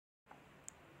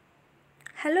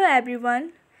Hello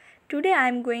everyone. Today I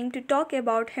am going to talk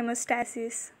about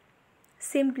hemostasis.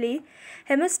 Simply,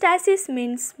 hemostasis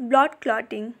means blood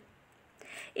clotting.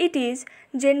 It is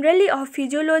generally a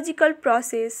physiological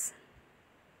process.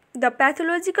 The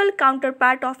pathological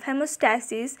counterpart of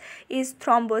hemostasis is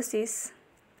thrombosis,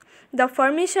 the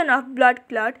formation of blood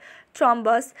clot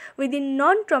thrombus within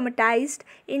non-traumatized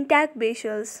intact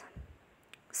vessels.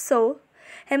 So,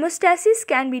 hemostasis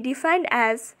can be defined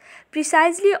as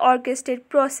precisely orchestrated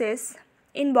process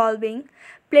involving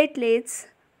platelets,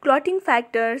 clotting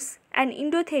factors, and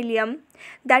endothelium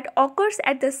that occurs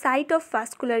at the site of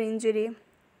vascular injury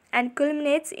and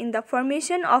culminates in the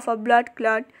formation of a blood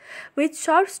clot which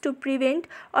serves to prevent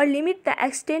or limit the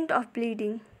extent of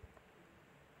bleeding.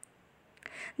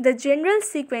 The general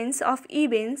sequence of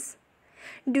events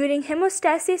during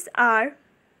hemostasis are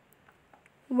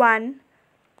 1.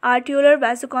 Arteriolar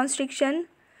vasoconstriction,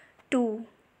 2.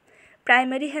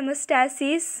 Primary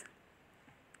hemostasis,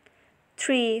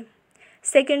 3.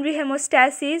 Secondary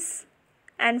hemostasis,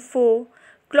 and 4.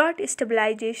 Clot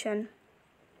stabilization.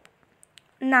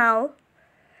 Now,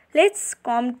 let's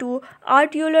come to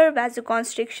arteriolar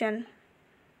vasoconstriction.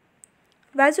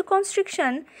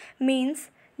 Vasoconstriction means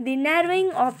the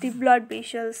narrowing of the blood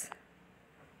vessels,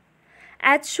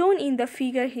 as shown in the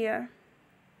figure here.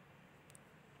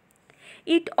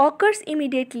 It occurs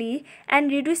immediately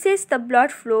and reduces the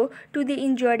blood flow to the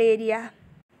injured area.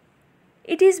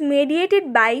 It is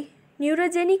mediated by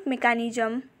neurogenic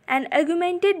mechanism and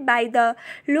augmented by the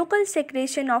local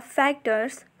secretion of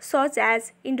factors such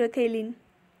as endothelin,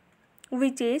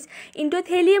 which is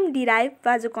endothelium-derived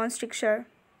vasoconstrictor.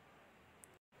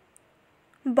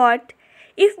 But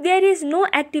if there is no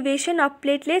activation of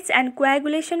platelets and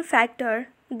coagulation factor,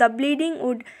 the bleeding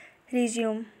would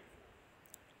resume.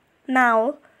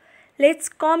 Now, let's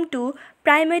come to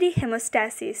primary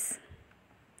hemostasis.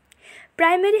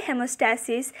 Primary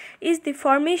hemostasis is the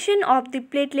formation of the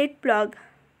platelet plug.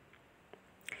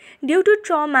 Due to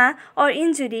trauma or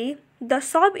injury, the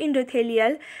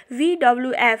subendothelial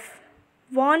VWF,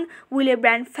 von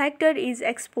Willebrand factor is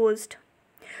exposed,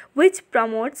 which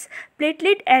promotes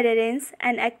platelet adherence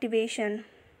and activation.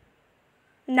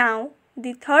 Now,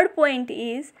 the third point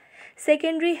is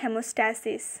secondary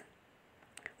hemostasis,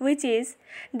 which is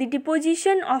the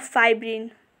deposition of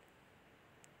fibrin.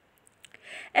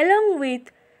 Along with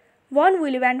von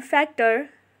Willebrand factor,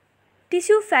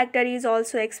 tissue factor is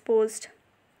also exposed.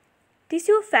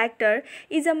 Tissue factor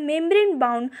is a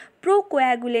membrane-bound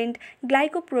procoagulant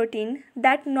glycoprotein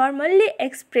that normally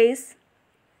expressed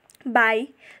by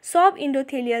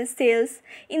subendothelial cells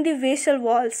in the vessel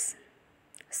walls,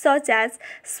 such as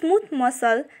smooth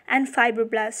muscle and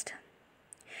fibroblast.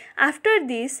 After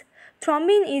this,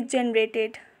 thrombin is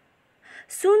generated,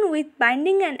 soon with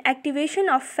binding and activation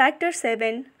of factor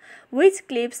 7, which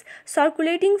cleaves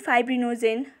circulating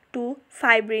fibrinogen to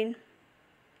fibrin.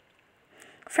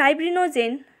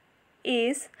 Fibrinogen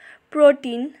is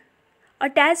protein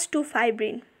attached to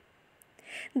fibrin.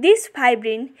 This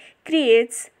fibrin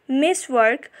creates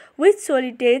meshwork which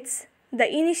solidates the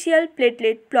initial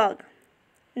platelet plug.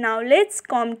 Now let's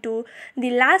come to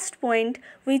the last point,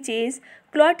 which is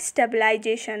clot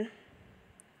stabilization.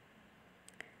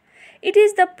 It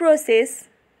is the process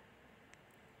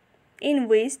in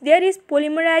which there is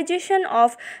polymerization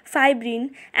of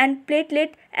fibrin and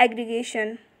platelet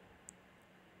aggregation,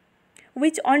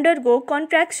 which undergo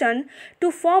contraction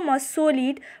to form a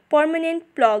solid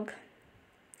permanent plug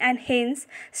and hence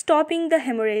stopping the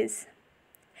hemorrhage.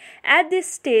 At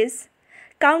this stage,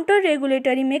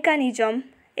 counter-regulatory mechanism,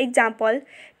 example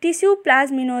tissue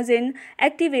plasminogen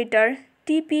activator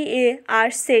TPA, are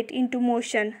set into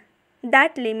motion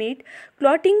that limit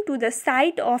clotting to the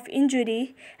site of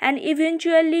injury and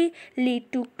eventually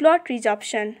lead to clot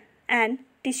resorption and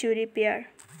tissue repair.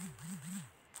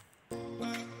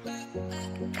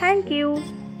 Thank you.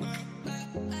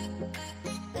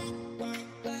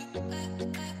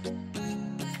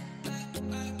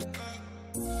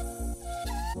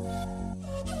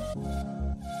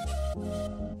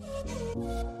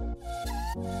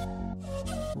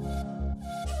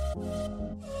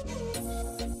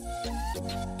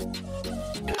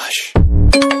 Hush.